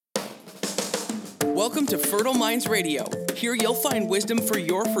Welcome to Fertile Minds Radio. Here you'll find wisdom for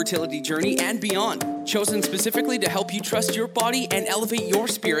your fertility journey and beyond, chosen specifically to help you trust your body and elevate your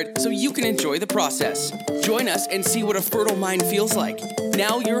spirit so you can enjoy the process. Join us and see what a fertile mind feels like.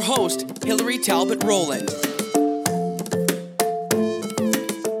 Now your host, Hillary Talbot Rowland.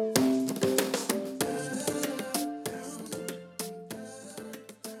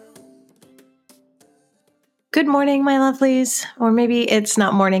 Good morning, my lovelies. Or maybe it's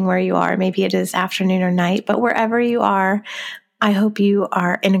not morning where you are. Maybe it is afternoon or night. But wherever you are, I hope you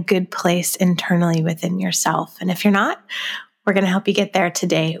are in a good place internally within yourself. And if you're not, we're going to help you get there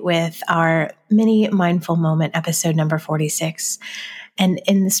today with our mini mindful moment, episode number 46. And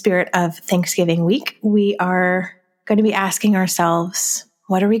in the spirit of Thanksgiving week, we are going to be asking ourselves,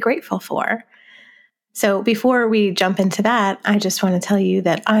 what are we grateful for? So before we jump into that, I just want to tell you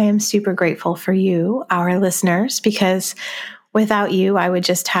that I am super grateful for you, our listeners, because without you, I would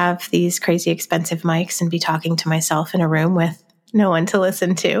just have these crazy expensive mics and be talking to myself in a room with no one to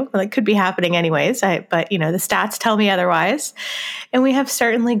listen to. Well, it could be happening anyways, but the stats tell me otherwise. And we have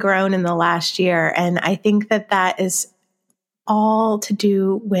certainly grown in the last year. And I think that is all to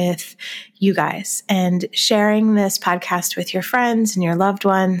do with you guys and sharing this podcast with your friends and your loved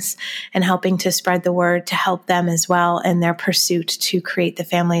ones and helping to spread the word to help them as well in their pursuit to create the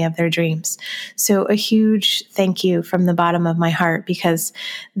family of their dreams. So a huge thank you from the bottom of my heart, because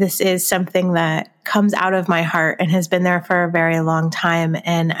this is something that comes out of my heart and has been there for a very long time.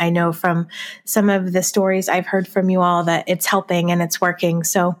 And I know from some of the stories I've heard from you all that it's helping and it's working.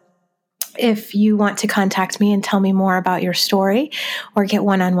 So if you want to contact me and tell me more about your story or get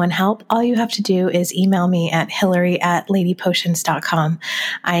one-on-one help, all you have to do is email me at hillary@ladypotions.com.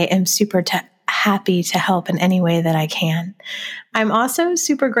 I am super happy to help in any way that I can. I'm also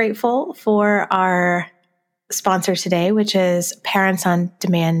super grateful for our sponsor today, which is Parents on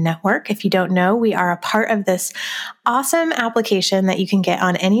Demand Network. If you don't know, we are a part of this awesome application that you can get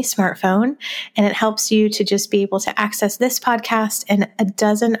on any smartphone, and it helps you to just be able to access this podcast and a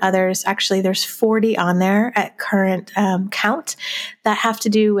dozen others. Actually, there's 40 on there at current count that have to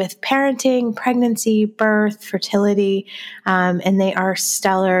do with parenting, pregnancy, birth, fertility, and they are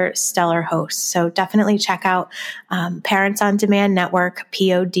stellar hosts. So definitely check out Parents on Demand Network,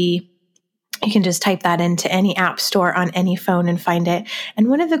 POD. You can just type that into any app store on any phone and find it. And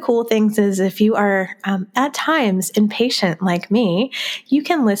one of the cool things is if you are at times impatient like me, you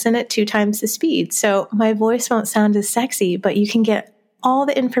can listen at 2 times the speed. So my voice won't sound as sexy, but you can get all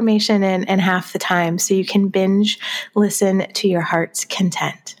the information in half the time, so you can binge listen to your heart's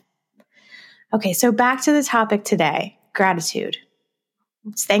content. Okay, so back to the topic today, gratitude.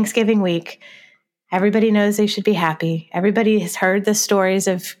 It's Thanksgiving week. Everybody knows they should be happy. Everybody has heard the stories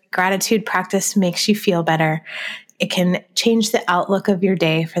of gratitude practice makes you feel better. It can change the outlook of your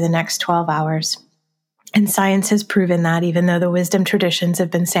day for the next 12 hours. And science has proven that, even though the wisdom traditions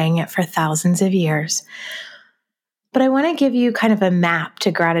have been saying it for thousands of years. But I want to give you kind of a map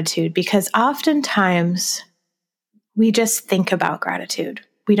to gratitude, because oftentimes we just think about gratitude.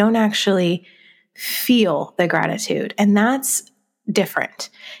 We don't actually feel the gratitude. And that's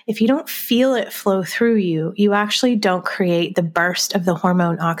different. If you don't feel it flow through you, you actually don't create the burst of the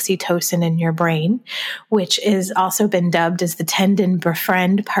hormone oxytocin in your brain, which is also been dubbed as the tendon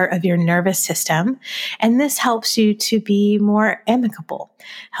befriend part of your nervous system. And this helps you to be more amicable,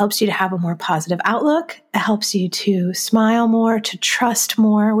 helps you to have a more positive outlook. It helps you to smile more, to trust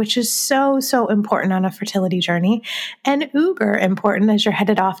more, which is so important on a fertility journey, and uber important as you're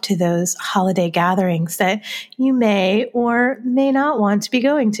headed off to those holiday gatherings that you may or may not want to be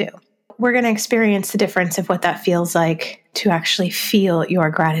going to. We're going to experience the difference of what that feels like to actually feel your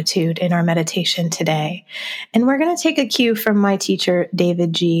gratitude in our meditation today. And we're going to take a cue from my teacher,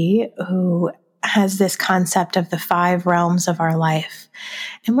 David G., who has this concept of the 5 realms of our life.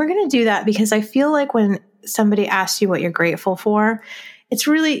 And we're going to do that because I feel like when somebody asks you what you're grateful for, it's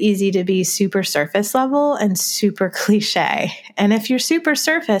really easy to be super surface level and super cliche. And if you're super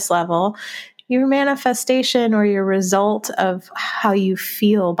surface level, your manifestation or your result of how you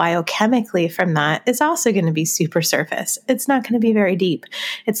feel biochemically from that is also going to be super surface. It's not going to be very deep.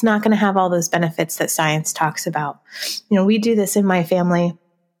 It's not going to have all those benefits that science talks about. We do this in my family.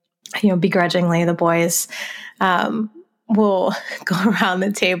 Begrudgingly, the boys will go around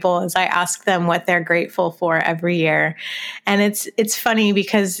the table as I ask them what they're grateful for every year. And it's funny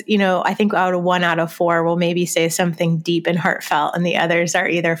because, I think one out of 4 will maybe say something deep and heartfelt, and the others are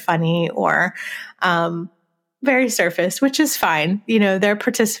either funny or very surface, which is fine. They're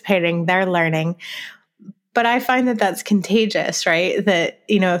participating, they're learning. But I find that that's contagious, right? That,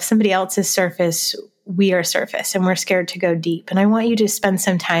 if somebody else's surface we are surface and we're scared to go deep. And I want you to spend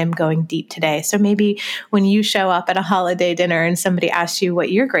some time going deep today. So maybe when you show up at a holiday dinner and somebody asks you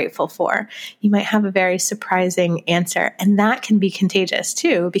what you're grateful for, you might have a very surprising answer. And that can be contagious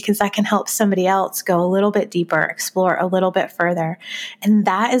too, because that can help somebody else go a little bit deeper, explore a little bit further. And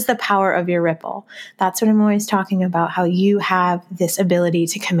that is the power of your ripple. That's what I'm always talking about, how you have this ability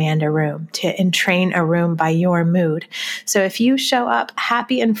to command a room, to entrain a room by your mood. So if you show up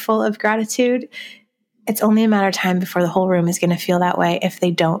happy and full of gratitude, it's only a matter of time before the whole room is going to feel that way if they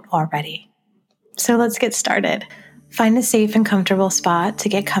don't already. So let's get started. Find a safe and comfortable spot to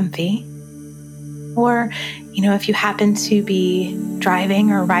get comfy. Or, if you happen to be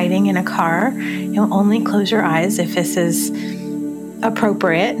driving or riding in a car, only close your eyes if this is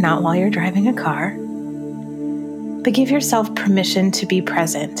appropriate, not while you're driving a car. But give yourself permission to be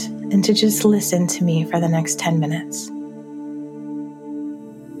present and to just listen to me for the next 10 minutes.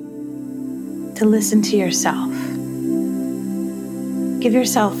 To listen to yourself. Give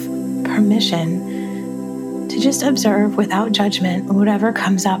yourself permission to just observe without judgment whatever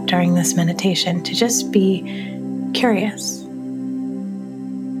comes up during this meditation, to just be curious.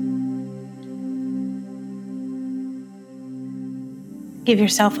 Give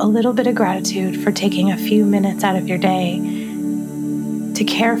yourself a little bit of gratitude for taking a few minutes out of your day to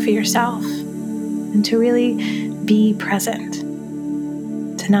care for yourself and to really be present,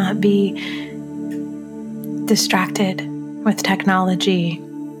 to not be distracted with technology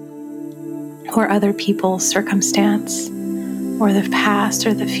or other people's circumstance or the past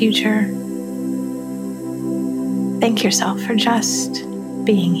or the future. Thank yourself for just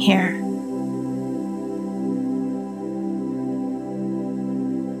being here.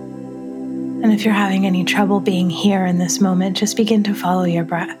 And if you're having any trouble being here in this moment, just begin to follow your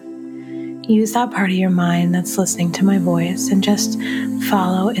breath. Use that part of your mind that's listening to my voice and just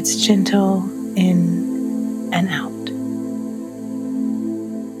follow its gentle in and out.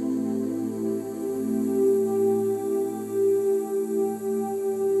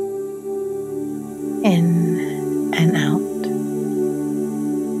 In and out.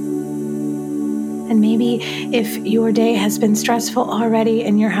 And maybe if your day has been stressful already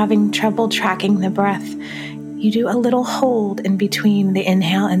and you're having trouble tracking the breath, you do a little hold in between the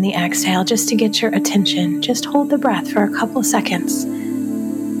inhale and the exhale just to get your attention. Just hold the breath for a couple seconds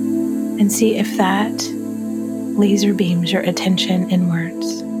and see if that laser beams your attention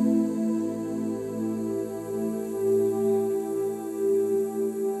inwards.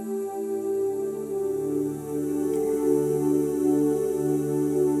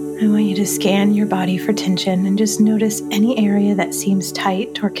 I want you to scan your body for tension and just notice any area that seems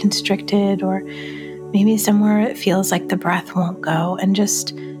tight or constricted, or maybe somewhere it feels like the breath won't go, and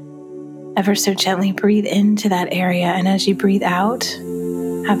just ever so gently breathe into that area. And as you breathe out,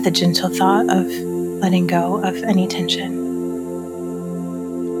 have the gentle thought of letting go of any tension.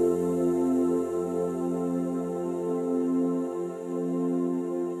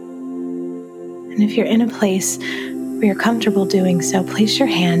 And if you're in a place where you're comfortable doing so, place your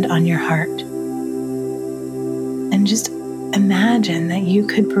hand on your heart and just imagine that you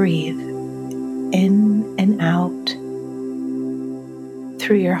could breathe in and out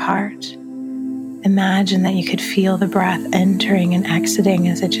through your heart. Imagine that you could feel the breath entering and exiting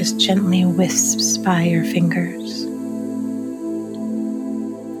as it just gently wisps by your fingers.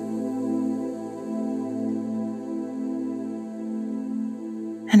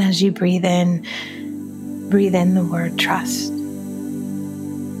 And as you breathe in the word trust.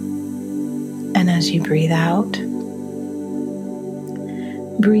 And as you breathe out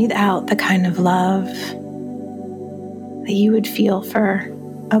the kind of love that you would feel for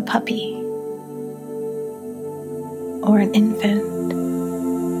a puppy or an infant.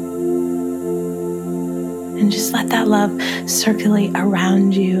 And just let that love circulate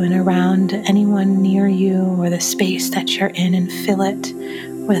around you and around anyone near you or the space that you're in, and fill it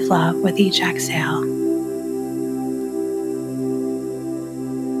with love with each exhale.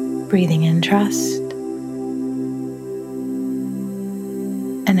 Breathing in trust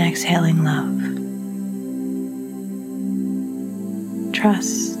and exhaling love.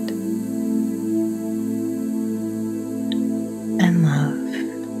 Trust and love.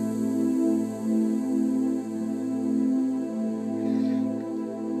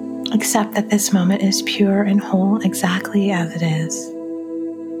 Accept that this moment is pure and whole exactly as it is.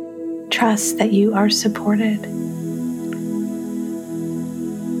 Trust that you are supported.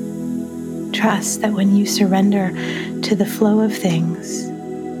 Trust that when you surrender to the flow of things,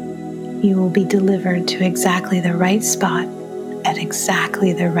 you will be delivered to exactly the right spot at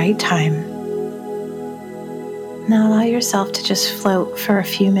exactly the right time. Now allow yourself to just float for a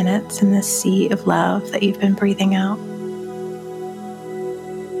few minutes in this sea of love that you've been breathing out.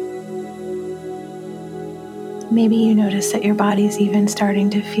 Maybe you notice that your body's even starting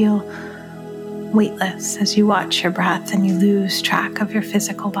to feel weightless as you watch your breath and you lose track of your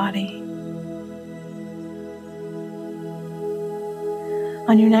physical body.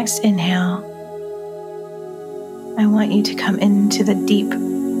 On your next inhale, I want you to come into the deep,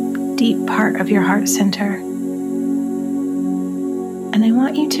 deep part of your heart center. And I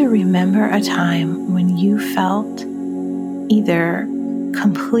want you to remember a time when you felt either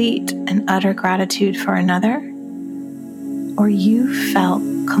complete and utter gratitude for another, or you felt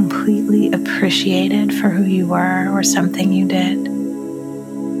completely appreciated for who you were or something you did.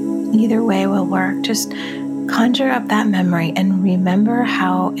 Either way will work. Just conjure up that memory and remember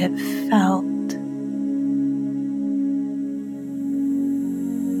how it felt.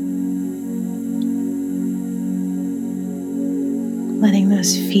 Letting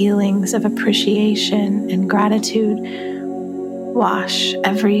those feelings of appreciation and gratitude wash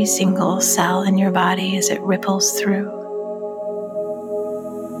every single cell in your body as it ripples through.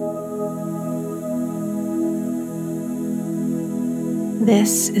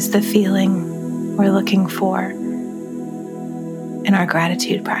 This is the feeling we're looking for in our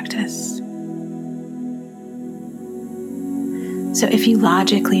gratitude practice. So if you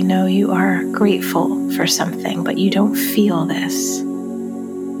logically know you are grateful for something, but you don't feel this,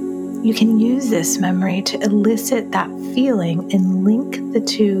 you can use this memory to elicit that feeling and link the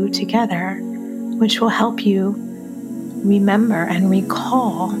two together, which will help you remember and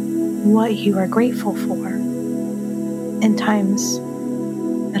recall what you are grateful for in times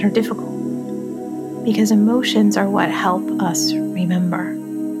that are difficult, because emotions are what help us remember.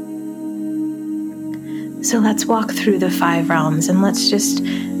 So let's walk through the 5 realms and let's just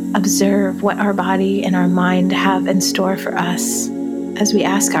observe what our body and our mind have in store for us as we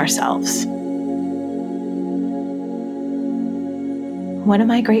ask ourselves, what am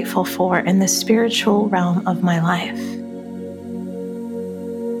I grateful for in the spiritual realm of my life?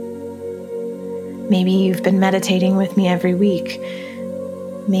 Maybe you've been meditating with me every week.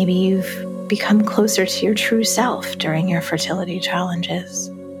 Maybe you've become closer to your true self during your fertility challenges.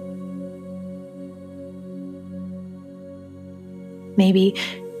 Maybe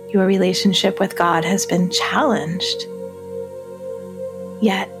your relationship with God has been challenged,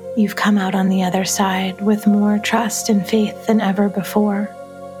 yet you've come out on the other side with more trust and faith than ever before.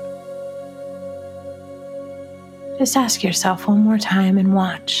 Just ask yourself one more time and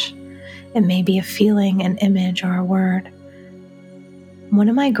watch. It may be a feeling, an image, or a word. What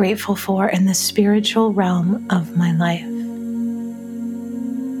am I grateful for in the spiritual realm of my life?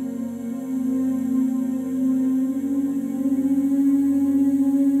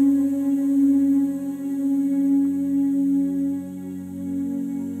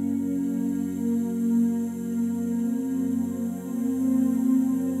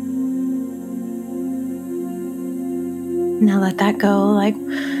 Now let that go like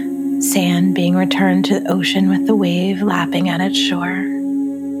sand being returned to the ocean with the wave lapping at its shore.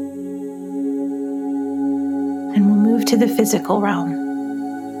 And we'll move to the physical realm.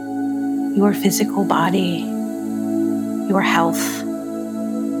 Your physical body, your health,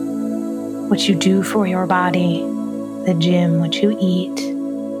 what you do for your body, the gym, what you eat,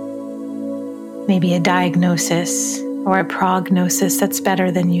 maybe a diagnosis or a prognosis that's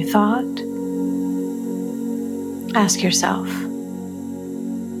better than you thought. Ask yourself,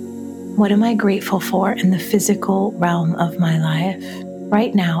 what am I grateful for in the physical realm of my life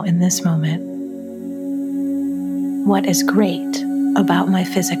right now in this moment? What is great about my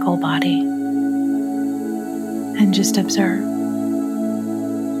physical body? And just observe.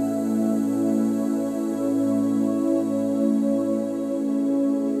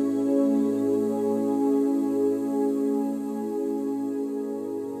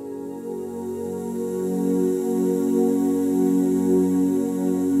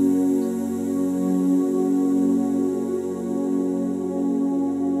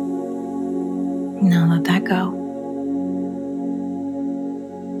 Now let that go.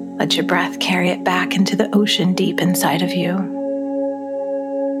 Let your breath carry it back into the ocean deep inside of you.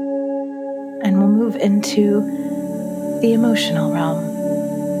 And we'll move into the emotional realm.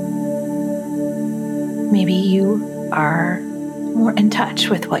 Maybe you are more in touch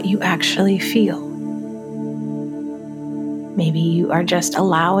with what you actually feel. Maybe you are just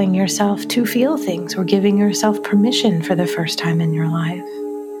allowing yourself to feel things or giving yourself permission for the first time in your life.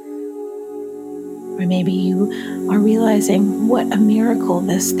 Or maybe you are realizing what a miracle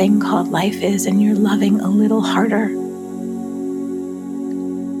this thing called life is and you're loving a little harder.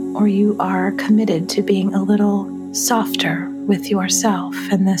 Or you are committed to being a little softer with yourself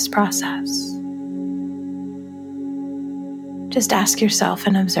in this process. Just ask yourself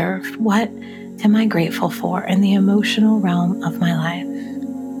and observe, what am I grateful for in the emotional realm of my life?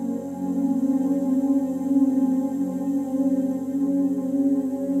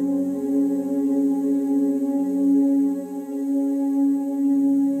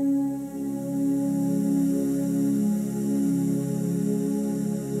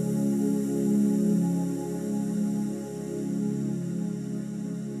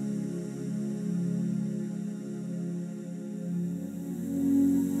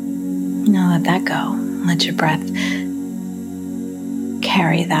 Now let that go. Let your breath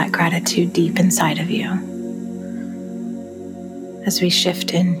carry that gratitude deep inside of you as we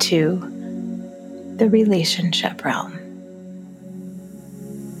shift into the relationship realm.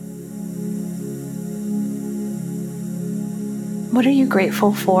 What are you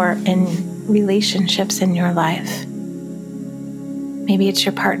grateful for in relationships in your life? Maybe it's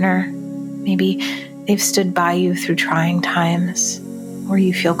your partner. Maybe they've stood by you through trying times, or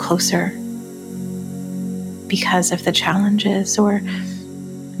you feel closer because of the challenges, or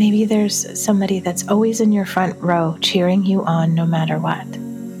maybe there's somebody that's always in your front row cheering you on no matter what.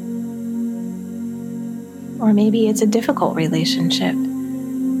 Or maybe it's a difficult relationship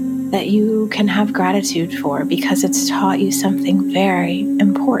that you can have gratitude for because it's taught you something very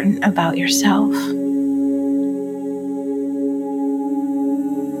important about yourself.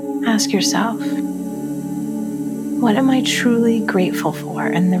 Ask yourself, what am I truly grateful for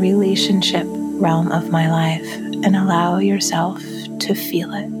in the relationship realm of my life? And allow yourself to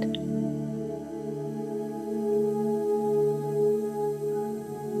feel it.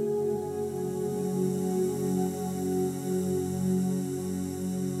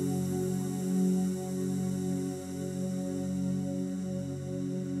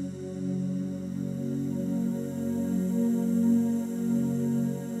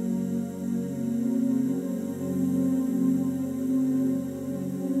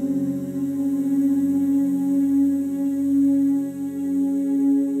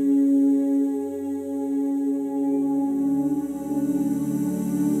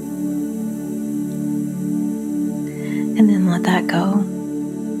 And then let that go.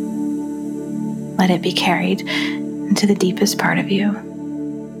 Let it be carried into the deepest part of you,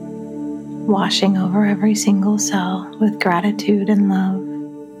 washing over every single cell with gratitude and love.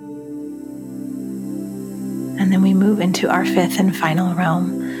 And then we move into our fifth and final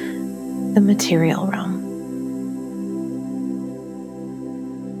realm, the material realm.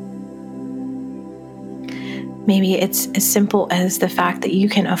 Maybe it's as simple as the fact that you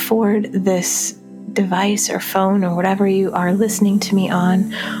can afford this device or phone or whatever you are listening to me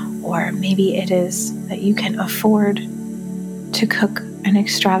on, or maybe it is that you can afford to cook an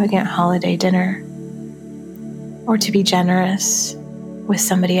extravagant holiday dinner, or to be generous with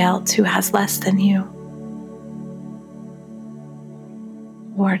somebody else who has less than you,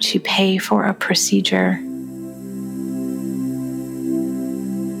 or to pay for a procedure,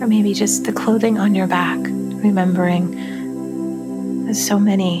 or maybe just the clothing on your back, remembering that so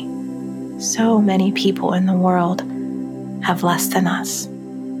many people in the world have less than us.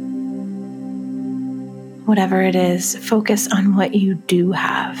 Whatever it is, focus on what you do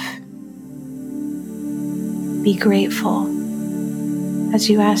have. Be grateful as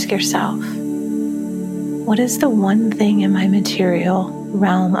you ask yourself, what is the one thing in my material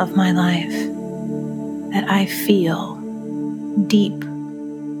realm of my life that I feel deep,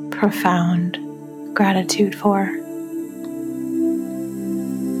 profound gratitude for?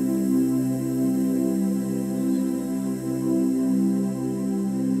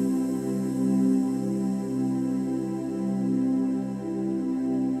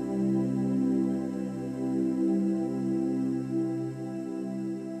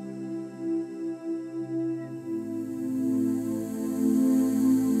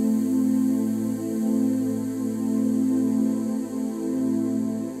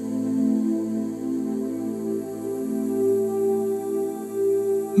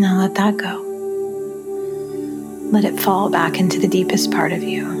 Now let that go. Let it fall back into the deepest part of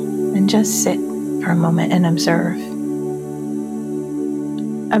you and just sit for a moment and observe.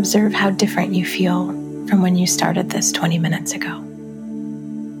 Observe how different you feel from when you started this 20 minutes ago.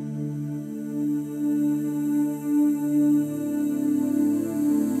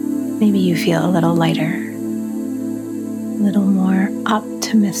 Maybe you feel a little lighter, a little more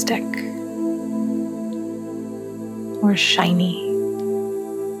optimistic, or shiny.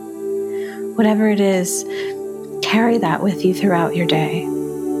 Whatever it is, carry that with you throughout your day.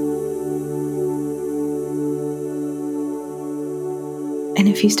 And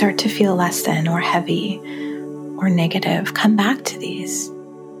if you start to feel less than or heavy, or negative, come back to these.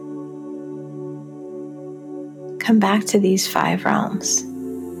 Come back to these 5 realms.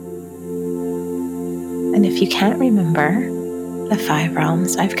 And if you can't remember the 5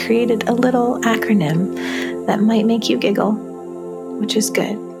 realms, I've created a little acronym that might make you giggle, which is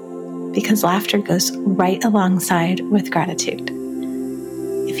good, because laughter goes right alongside with gratitude.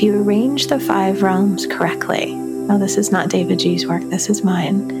 If you arrange the 5 realms correctly, now this is not David G's work, this is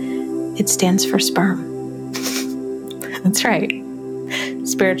mine, it stands for sperm. That's right.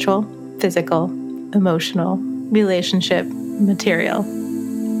 Spiritual, physical, emotional, relationship, material.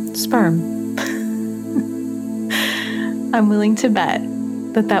 Sperm. I'm willing to bet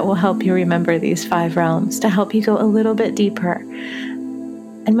that will help you remember these 5 realms, to help you go a little bit deeper.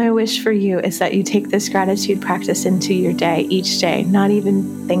 And my wish for you is that you take this gratitude practice into your day, each day, not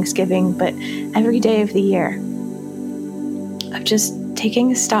even Thanksgiving, but every day of the year, of just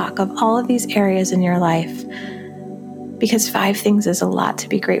taking stock of all of these areas in your life, because 5 things is a lot to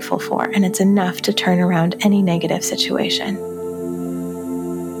be grateful for, and it's enough to turn around any negative situation.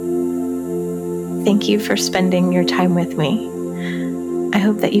 Thank you for spending your time with me. I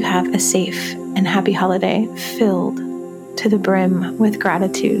hope that you have a safe and happy holiday filled to the brim with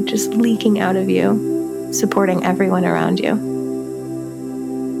gratitude just leaking out of you, supporting everyone around you.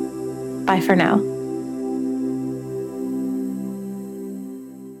 Bye for now.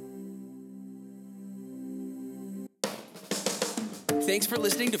 Thanks for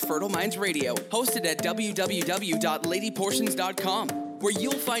listening to Fertile Minds Radio, hosted at www.ladyportions.com, where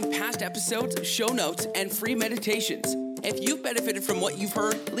you'll find past episodes, show notes, and free meditations. If you've benefited from what you've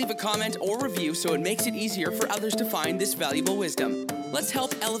heard, leave a comment or review so it makes it easier for others to find this valuable wisdom. Let's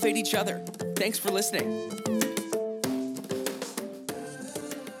help elevate each other. Thanks for listening.